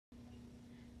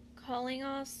Calling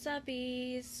all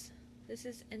subbies. This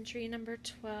is entry number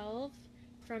 12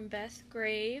 from Beth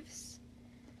Graves.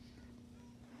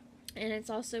 And it's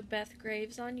also Beth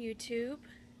Graves on YouTube.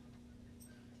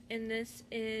 And this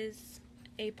is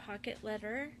a pocket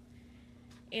letter.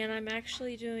 And I'm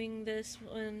actually doing this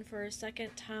one for a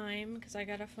second time because I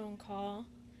got a phone call.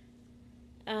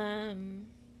 So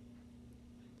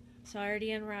I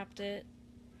already unwrapped it.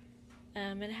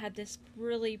 It had this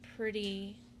really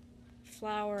pretty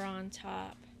flower on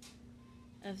top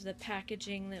of the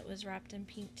packaging that was wrapped in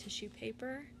pink tissue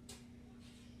paper.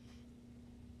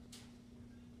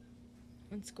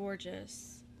 It's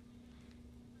gorgeous.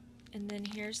 And then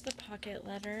here's the pocket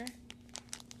letter.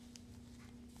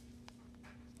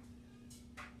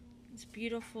 It's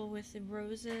beautiful with the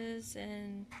roses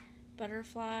and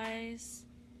butterflies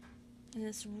and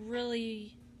this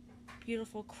really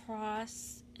beautiful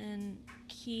cross and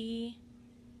key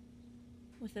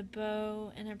with a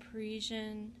bow and a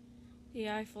Parisian, the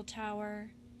Eiffel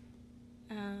Tower,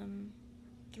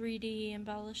 3D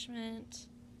embellishment.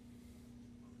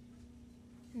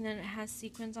 And then it has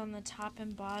sequins on the top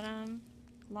and bottom,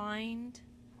 lined,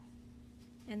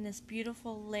 and this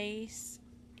beautiful lace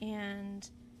and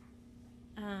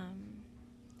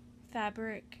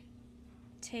fabric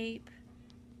tape,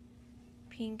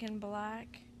 pink and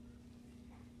black.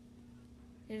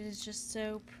 It is just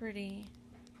so pretty.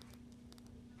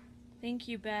 Thank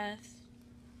you, Beth.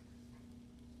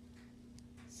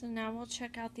 So now we'll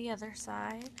check out the other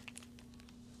side.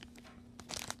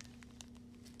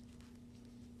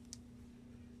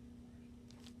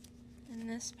 In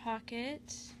this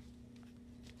pocket,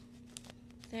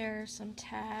 there are some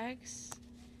tags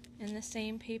in the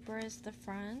same paper as the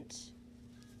front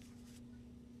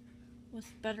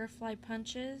with butterfly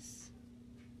punches.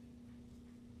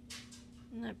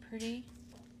 Isn't that pretty?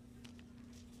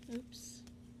 Oops.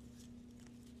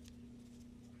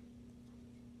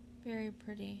 Very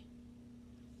pretty.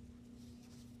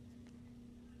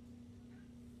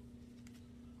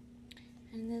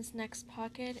 In this next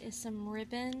pocket is some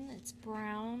ribbon. It's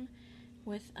brown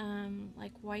with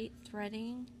like white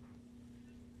threading.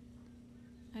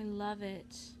 I love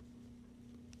it.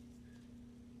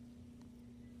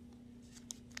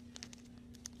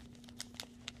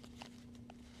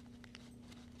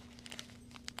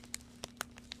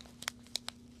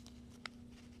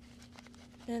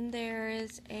 Then there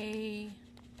is a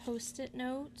post-it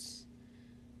note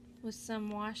with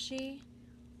some washi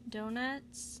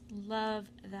donuts. Love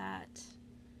that.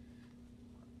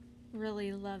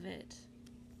 Really love it.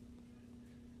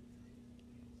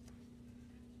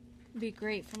 Be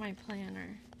great for my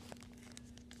planner.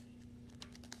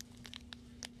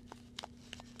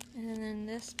 And then in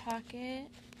this pocket,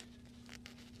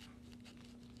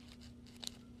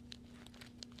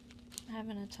 I'm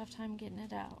having a tough time getting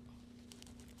it out.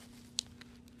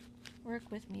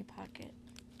 Work with me, pocket.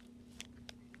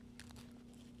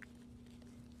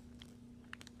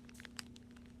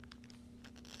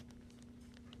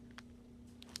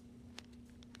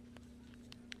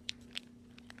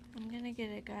 I'm gonna get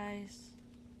it, guys.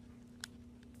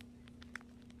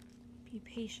 Be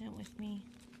patient with me.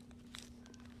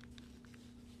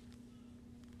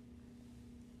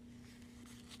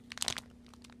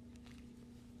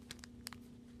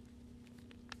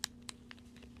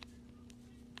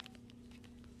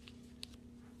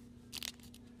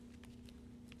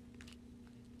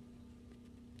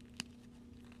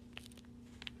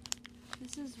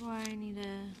 This is why I need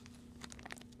a...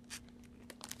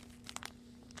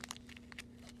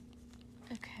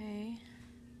 Okay.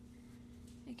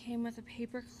 It came with a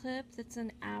paper clip that's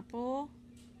an apple.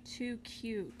 Too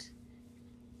cute.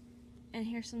 And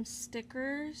here's some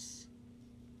stickers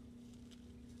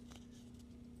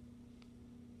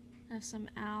of some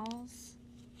owls.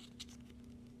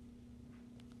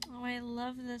 Oh, I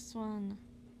love this one.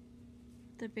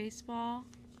 The baseball.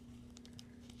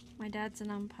 My dad's an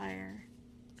umpire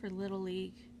for Little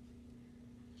League.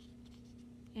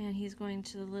 And he's going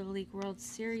to the Little League World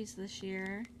Series this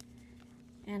year.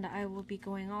 And I will be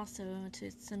going also to,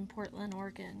 it's in Portland,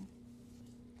 Oregon.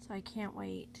 So I can't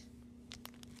wait.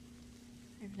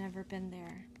 I've never been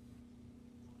there.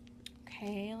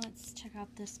 Okay, let's check out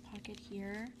this pocket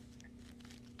here.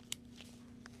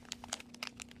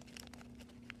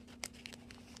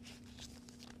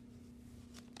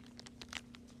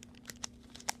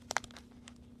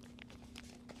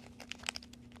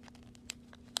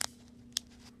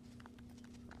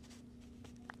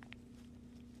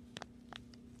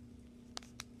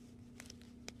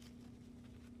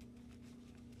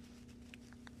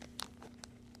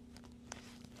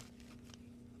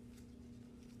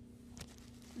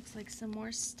 Looks like some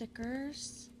more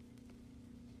stickers.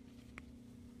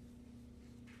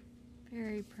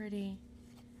 Very pretty.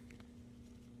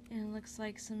 And it looks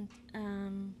like some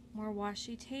more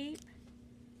washi tape.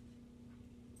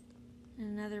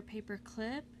 And another paper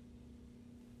clip.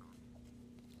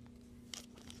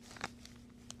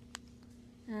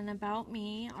 And about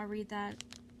me, I'll read that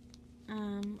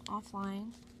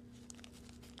offline.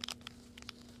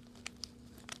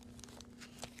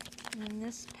 And in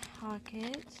this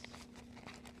pocket,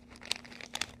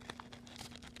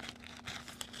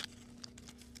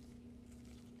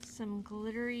 some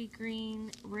glittery green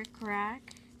rickrack.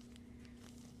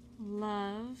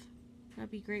 Love.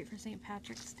 That'd be great for St.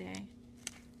 Patrick's Day.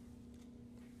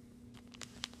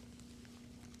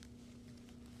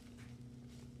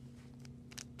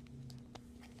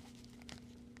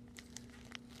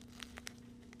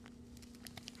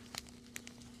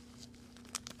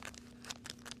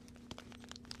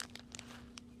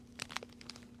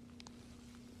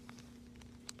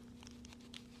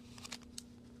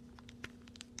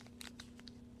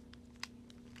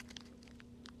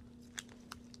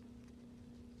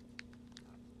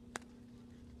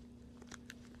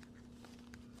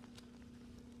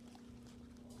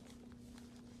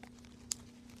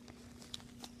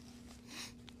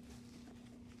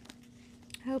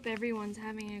 I hope everyone's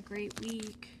having a great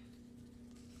week.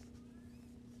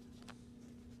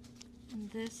 And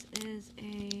this is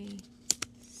a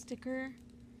sticker.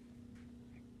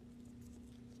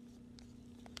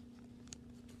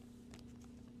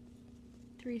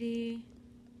 .3D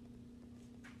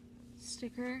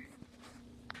sticker.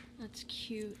 That's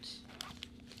cute.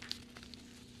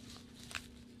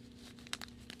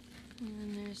 And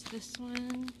then there's this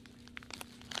one.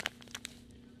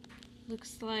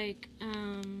 Looks like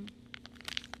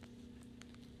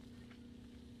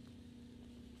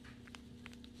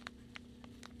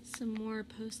some more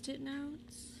post-it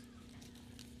notes.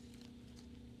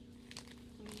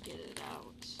 Let me get it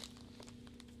out.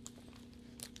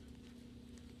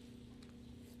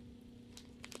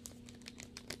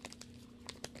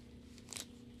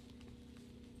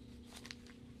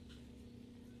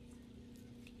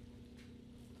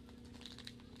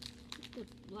 Get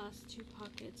the last two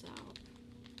pockets out.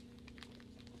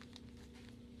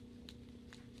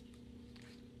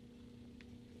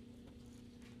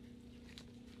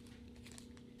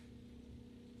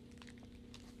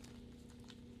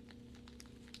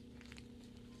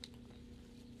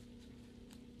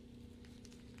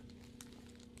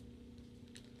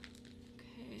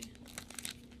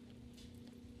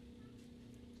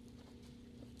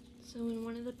 So in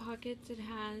one of the pockets it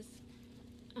has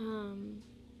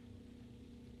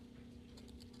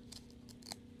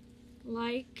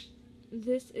like,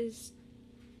 this is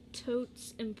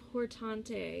totes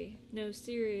importante, no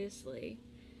seriously,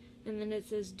 and then it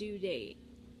says due date.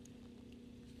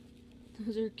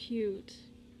 Those are cute.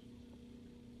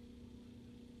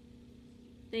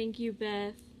 Thank you,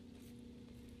 Beth.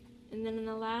 And then in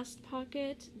the last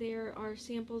pocket there are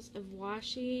samples of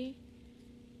washi,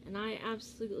 and I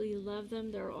absolutely love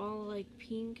them. They're all like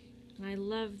pink, and I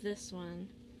love this one.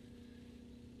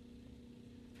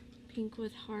 Pink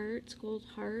with hearts, gold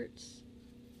hearts.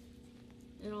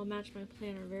 It'll match my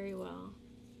planner very well.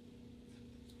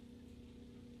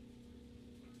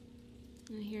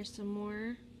 And here's some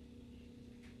more.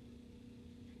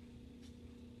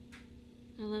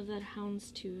 I love that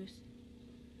houndstooth.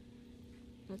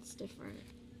 That's different.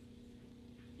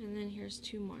 And then here's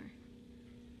two more.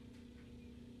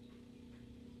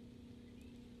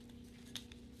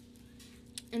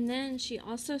 And then she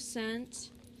also sent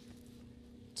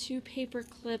 2 paper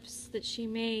clips that she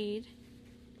made.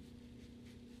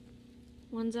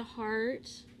 One's a heart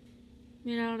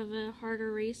made out of a heart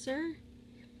eraser,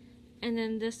 and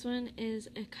then this one is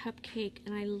a cupcake,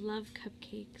 and I love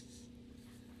cupcakes.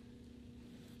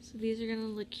 So these are gonna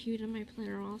look cute in my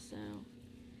planner also.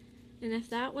 And if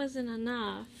that wasn't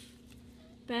enough,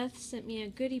 Beth sent me a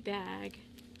goodie bag.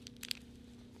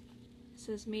 It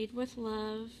says made with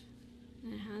love,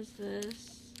 and it has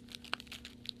this.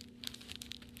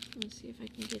 Let's see if I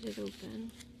can get it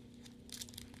open.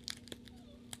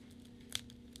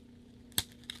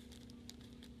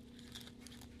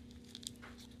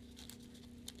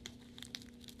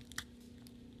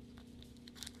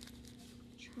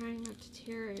 Trying not to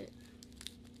tear it.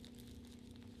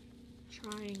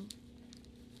 Trying.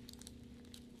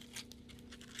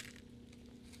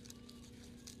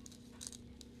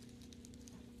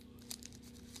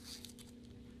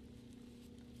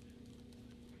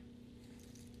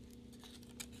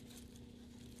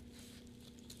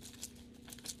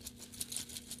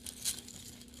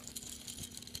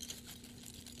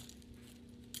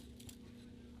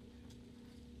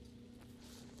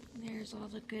 There's all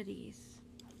the goodies.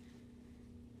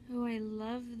 Oh, I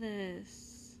love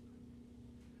this.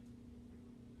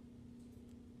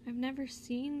 I've never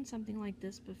seen something like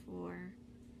this before.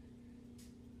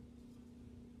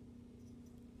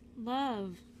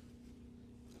 Love.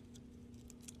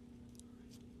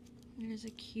 There's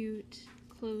a cute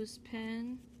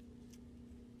clothespin.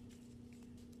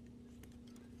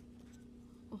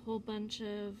 A whole bunch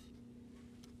of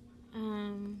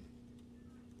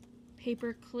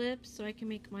paper clips so I can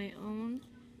make my own.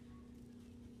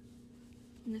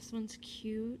 And this one's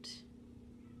cute.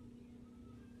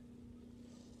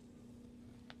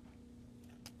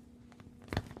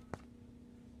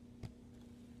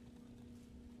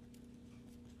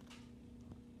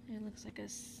 It looks like a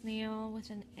snail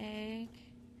with an egg,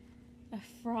 a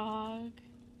frog,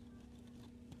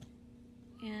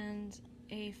 and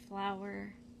a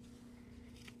flower.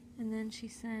 And then she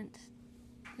sent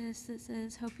this that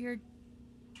says, "Hope your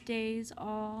day's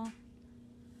all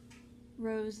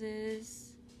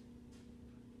roses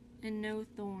and no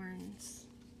thorns."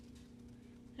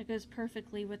 That goes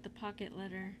perfectly with the pocket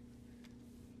letter.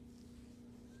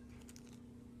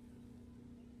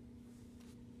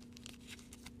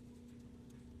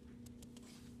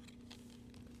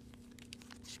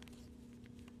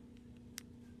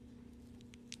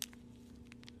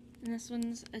 And this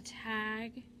one's a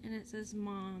tag, and it says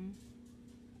Mom.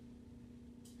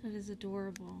 That is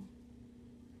adorable.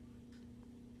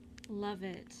 Love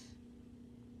it.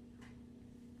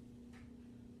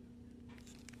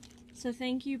 So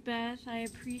thank you, Beth. I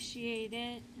appreciate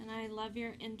it, and I love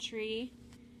your entry.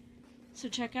 So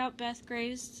check out Beth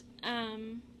Graves'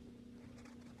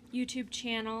 YouTube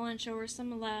channel and show her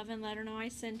some love and let her know I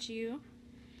sent you.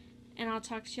 And I'll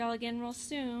talk to y'all again real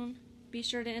soon. Be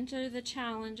sure to enter the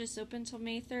challenge. It's open till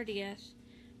May 30th.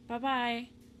 Bye-bye.